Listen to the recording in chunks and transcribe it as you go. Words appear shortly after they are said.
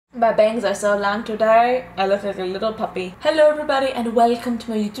My bangs are so long today, I look like a little puppy. Hello everybody and welcome to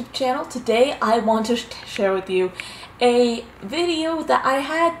my YouTube channel. Today I want to share with you a video that I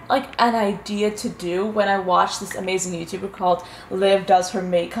had like an idea to do when I watched this amazing YouTuber called Liv Does Her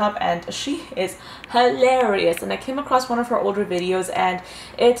Makeup, and she is hilarious. And I came across one of her older videos, and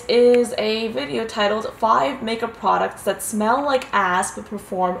it is a video titled 5 Makeup Products That Smell Like Ass But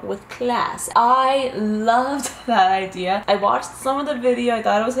Perform With Class. I loved that idea. I watched some of the video, I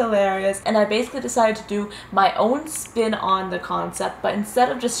thought it was hilarious, and I basically decided to do my own spin on the concept, but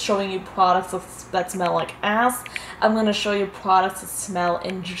instead of just showing you products that smell like ass, I'm going to show you products that smell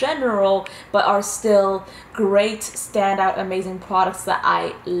in general but are still great, standout, amazing products that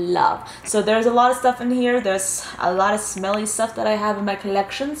I love. So there's a lot of stuff in here. There's a lot of smelly stuff that I have in my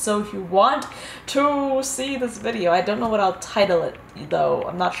collection, so if you want to see this video, I don't know what I'll title it though.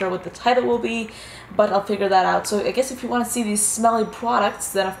 I'm not sure what the title will be, but I'll figure that out. So I guess if you want to see these smelly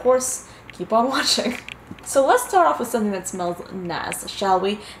products, then of course keep on watching. So let's start off with something that smells nice, shall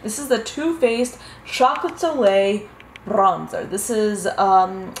we? This is the Too Faced Chocolate Soleil bronzer. This is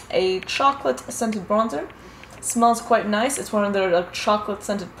a chocolate scented bronzer. Smells quite nice. It's one of their like chocolate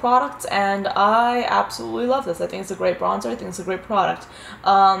scented products, and I absolutely love this. I think it's a great bronzer. I think it's a great product.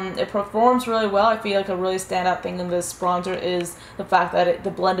 It performs really well. I feel like a really standout thing in this bronzer is the fact that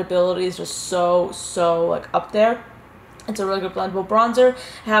the blendability is just so like up there. It's a really good blendable bronzer. It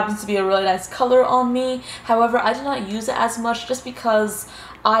happens to be a really nice color on me. However, I do not use it as much just because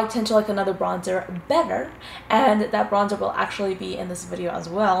I tend to like another bronzer better, and that bronzer will actually be in this video as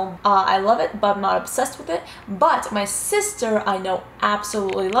well. I love it, but I'm not obsessed with it. But my sister, I know,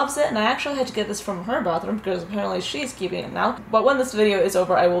 absolutely loves it, and I actually had to get this from her bathroom because apparently she's keeping it now. But when this video is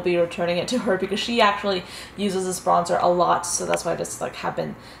over, I will be returning it to her because she actually uses this bronzer a lot, so that's why I just like have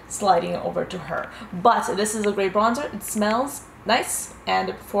been sliding it over to her. But this is a great bronzer. It smells nice and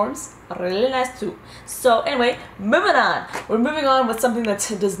it performs really nice too. So anyway, moving on. We're moving on with something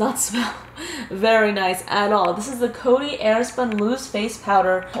that does not smell very nice at all. This is the Coty Airspun Loose Face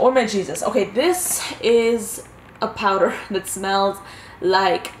Powder. Oh my Jesus. Okay, this is a powder that smells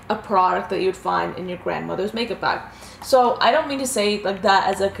like a product that you'd find in your grandmother's makeup bag. So I don't mean to say like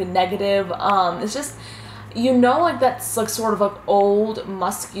that as like a negative. It's just, you know, like that's like sort of like old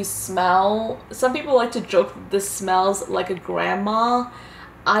musky smell. Some people like to joke that this smells like a grandma.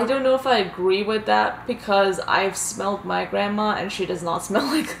 I don't know if I agree with that because I've smelled my grandma and she does not smell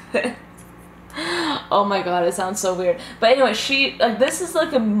like this. Oh my god, it sounds so weird. But anyway, this is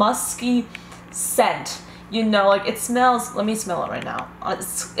like a musky scent. You know, like it smells, let me smell it right now.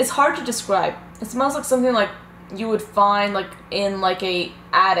 It's hard to describe. It smells like something like you would find like in like a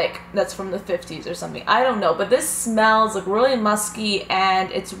attic that's from the 50s or something. I don't know, but this smells like really musky,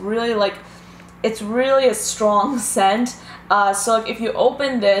 and it's really a strong scent. So like if you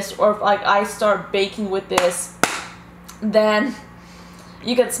open this, or if like I start baking with this, then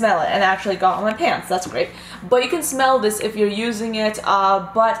you can smell it, and it actually got on my pants. That's great. But you can smell this if you're using it,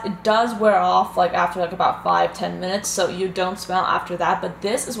 but it does wear off like after like about 5-10 minutes, so you don't smell after that. But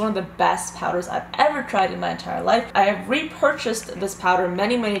this is one of the best powders I've ever tried in my entire life. I have repurchased this powder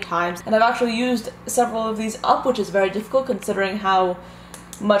many times, and I've actually used several of these up, which is very difficult considering how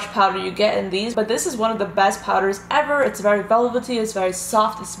much powder you get in these. But this is one of the best powders ever. It's very velvety, it's very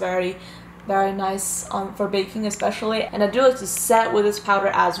soft, it's very nice for baking especially, and I do like to set with this powder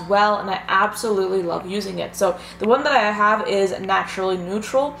as well, and I absolutely love using it. So the one that I have is naturally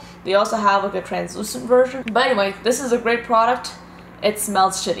neutral. They also have like a translucent version, but anyway, this is a great product. It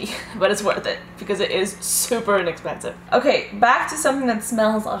smells shitty, but it's worth it because it is super inexpensive. Okay, back to something that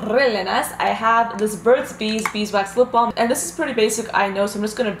smells really nice. I have this Burt's Bees Beeswax Lip Balm, and this is pretty basic, I know, so I'm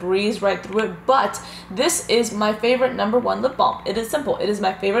just gonna breeze right through it, but this is my favorite #1 lip balm. It is simple. It is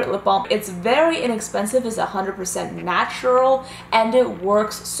my favorite lip balm. It's very inexpensive. It's 100% natural, and it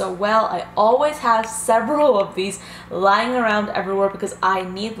works so well. I always have several of these lying around everywhere because I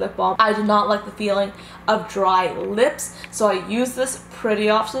need lip balm. I do not like the feeling of dry lips, so I use this pretty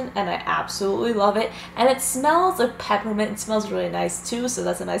often, and I absolutely love it. And it smells like peppermint. It smells really nice too, so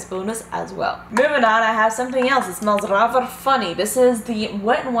that's a nice bonus as well. Moving on, I have something else. It smells rather funny. This is the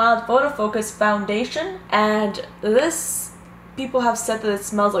Wet n Wild Photo Focus Foundation, and this, people have said that it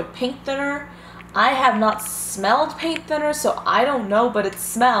smells like paint thinner. I have not smelled paint thinner, so I don't know, but it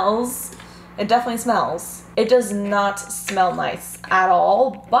smells. It definitely smells. It does not smell nice at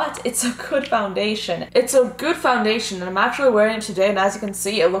all, but it's a good foundation. It's a good foundation, and I'm actually wearing it today, and as you can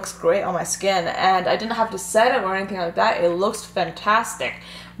see, it looks great on my skin, and I didn't have to set it or anything like that. It looks fantastic,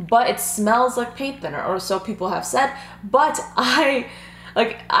 but it smells like paint thinner, or so people have said, but I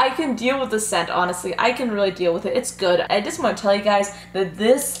can deal with the scent, honestly. I can really deal with it. It's good. I just want to tell you guys that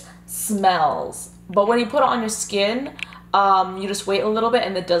this smells. But when you put it on your skin, you just wait a little bit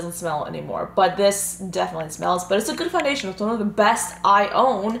and it doesn't smell anymore. But this definitely smells. But it's a good foundation. It's one of the best I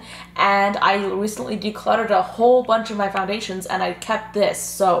own. And I recently decluttered a whole bunch of my foundations and I kept this.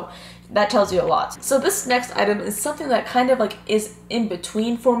 So that tells you a lot. So this next item is something that kind of like is in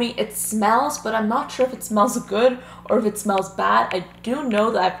between for me. It smells, but I'm not sure if it smells good or if it smells bad. I do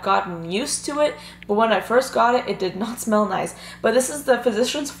know that I've gotten used to it, but when I first got it, it did not smell nice. But this is the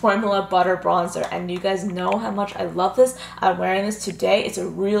Physicians Formula Butter Bronzer, and you guys know how much I love this. I'm wearing this today. It's a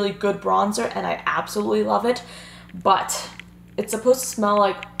really good bronzer, and I absolutely love it. But it's supposed to smell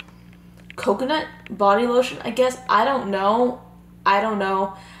like coconut body lotion, I guess. I don't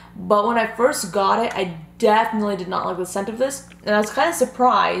know. But when I first got it, I definitely did not like the scent of this. And I was kind of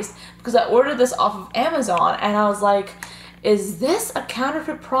surprised because I ordered this off of Amazon and I was like, is this a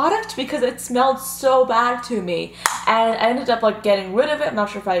counterfeit product? Because it smelled so bad to me. And I ended up like getting rid of it. I'm not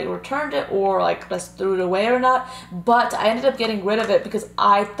sure if I returned it or like just threw it away or not. But I ended up getting rid of it because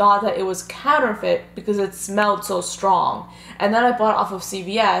I thought that it was counterfeit because it smelled so strong. And then I bought it off of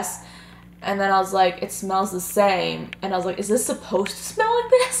CVS. And then I was like, it smells the same. And I was like, is this supposed to smell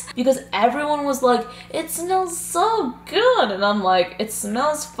like this? Because everyone was like, it smells so good. And I'm like, it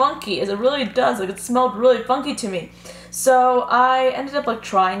smells funky. It really does. Like, it smelled really funky to me. So I ended up like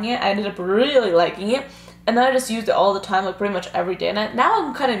trying it. I ended up really liking it. And then I just used it all the time, like pretty much every day. And now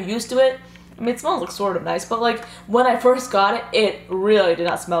I'm kind of used to it. I mean, it smells like sort of nice, but like when I first got it, it really did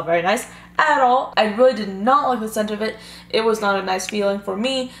not smell very nice at all. I really did not like the scent of it. It was not a nice feeling for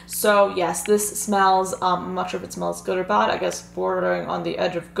me. So yes, this smells, I'm not sure if it smells good or bad. I guess bordering on the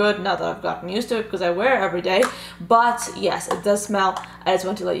edge of good now that I've gotten used to it because I wear it every day. But yes, it does smell. I just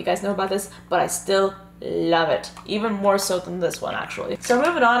want to let you guys know about this, but I still love it. Even more so than this one, actually. So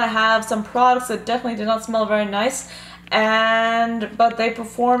moving on, I have some products that definitely did not smell very nice. But they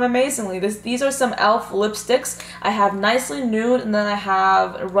perform amazingly. These are some e.l.f. lipsticks. I have Nicely Nude and then I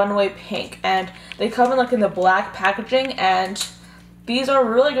have Runway Pink, and they come in like in the black packaging, and these are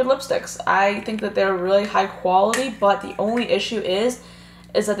really good lipsticks. I think that they're really high quality, but the only issue is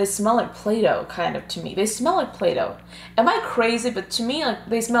that they smell like Play-Doh, kind of, to me. They smell like Play-Doh. Am I crazy? But to me, like,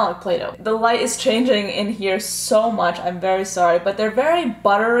 they smell like Play-Doh. The light is changing in here so much. I'm very sorry. But they're very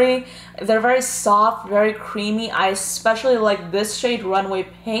buttery. They're very soft, very creamy. I especially like this shade, Runway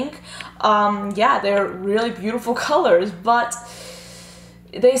Pink. Yeah, they're really beautiful colors, but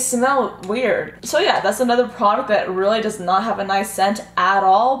they smell weird. So yeah, that's another product that really does not have a nice scent at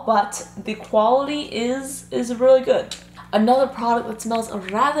all, but the quality is really good. Another product that smells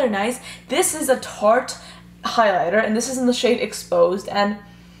rather nice. This is a Tarte highlighter, and this is in the shade Exposed, and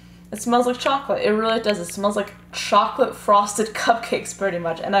it smells like chocolate. It really does. It smells like chocolate frosted cupcakes, pretty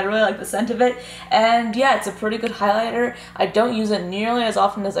much, and I really like the scent of it. And yeah, it's a pretty good highlighter. I don't use it nearly as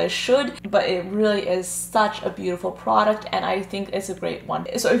often as I should, but it really is such a beautiful product, and I think it's a great one.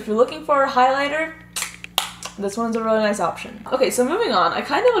 So if you're looking for a highlighter, this one's a really nice option. Okay, so moving on, I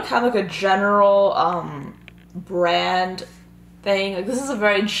kind of like have like a general brand thing. Like, this is a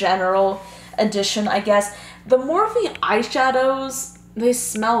very general edition, I guess. The Morphe eyeshadows, they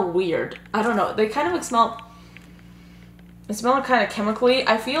smell weird. I don't know. They kind of like smell kind of chemically.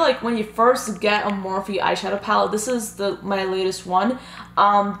 I feel like when you first get a Morphe eyeshadow palette, this is my latest one,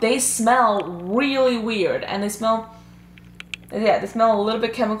 they smell really weird, and they smell a little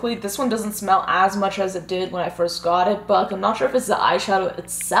bit chemically. This one doesn't smell as much as it did when I first got it, but I'm not sure if it's the eyeshadow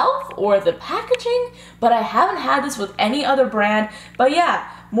itself or the packaging, but I haven't had this with any other brand. But yeah,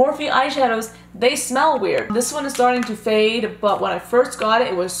 Morphe eyeshadows, they smell weird. This one is starting to fade, but when I first got it,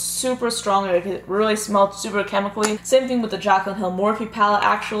 it was super strong. It really smelled super chemically. Same thing with the Jaclyn Hill Morphe palette,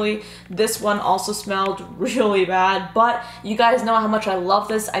 actually. This one also smelled really bad, but you guys know how much I love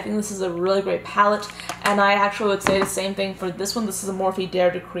this. I think this is a really great palette, and I actually would say the same thing for this one. This is a Morphe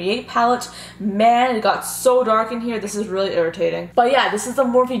Dare to Create palette. Man, it got so dark in here. This is really irritating. But yeah, this is the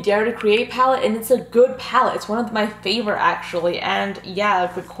Morphe Dare to Create palette, and it's a good palette. It's one of my favorite, actually, and yeah,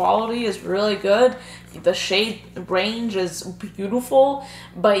 the quality is really good. The shade range is beautiful,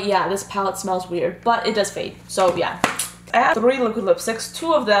 but yeah, this palette smells weird, but it does fade. So yeah, I have 3 liquid lipsticks.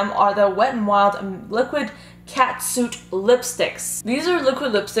 2 of them are the Wet n Wild Liquid Catsuit lipsticks. These are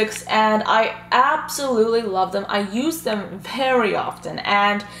liquid lipsticks, and I absolutely love them. I use them very often,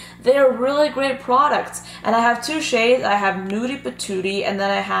 and they're really great products. And I have 2 shades. I have Nudie Patootie, and then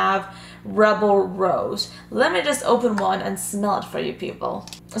I have Rebel Rose. Let me just open one and smell it for you people.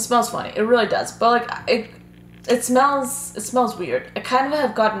 It smells funny. It really does. But like it smells weird. I kind of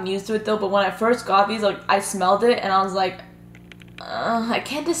have gotten used to it though, but when I first got these, like, I smelled it and I was like, I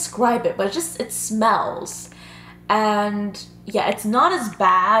can't describe it, but it smells. And yeah, it's not as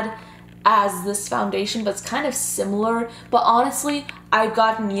bad as this foundation, but it's kind of similar. But honestly, I've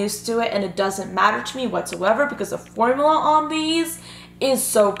gotten used to it and it doesn't matter to me whatsoever because the formula on these is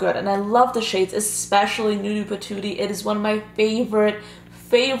so good. And I love the shades, especially Nude Patootie. It is one of my favorite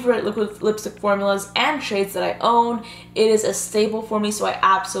liquid lipstick formulas and shades that I own. It is a staple for me, so I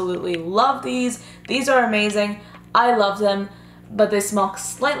absolutely love these. These are amazing. I love them, but they smell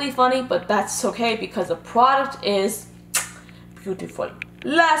slightly funny, but that's okay because the product is beautiful.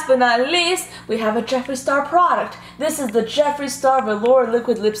 Last but not least, we have a Jeffree Star product. This is the Jeffree Star Velour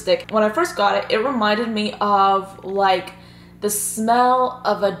Liquid Lipstick. When I first got it, it reminded me of like the smell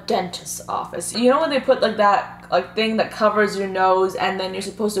of a dentist's office. You know when they put like that thing that covers your nose and then you're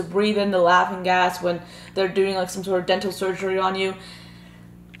supposed to breathe in the laughing gas when they're doing like some sort of dental surgery on you?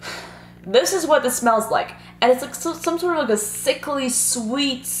 This is what this smells like. And it's like some sort of like a sickly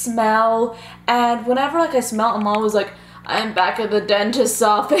sweet smell. And whenever like I smell it, I'm always like, I'm back at the dentist's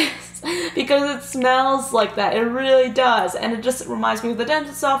office because it smells like that. It really does. And it just reminds me of the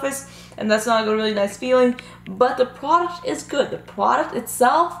dentist's office, and that's not a really nice feeling. But the product is good. The product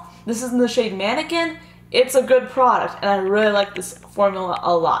itself, this is in the shade Mannequin. It's a good product, and I really like this formula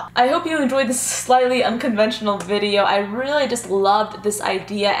a lot. I hope you enjoyed this slightly unconventional video. I really just loved this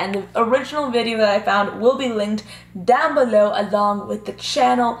idea, and the original video that I found will be linked down below along with the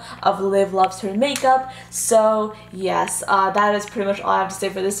channel of Liv Loves Her Makeup. So yes, that is pretty much all I have to say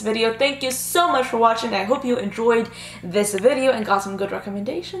for this video. Thank you so much for watching. I hope you enjoyed this video and got some good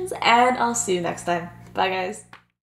recommendations, and I'll see you next time. Bye guys.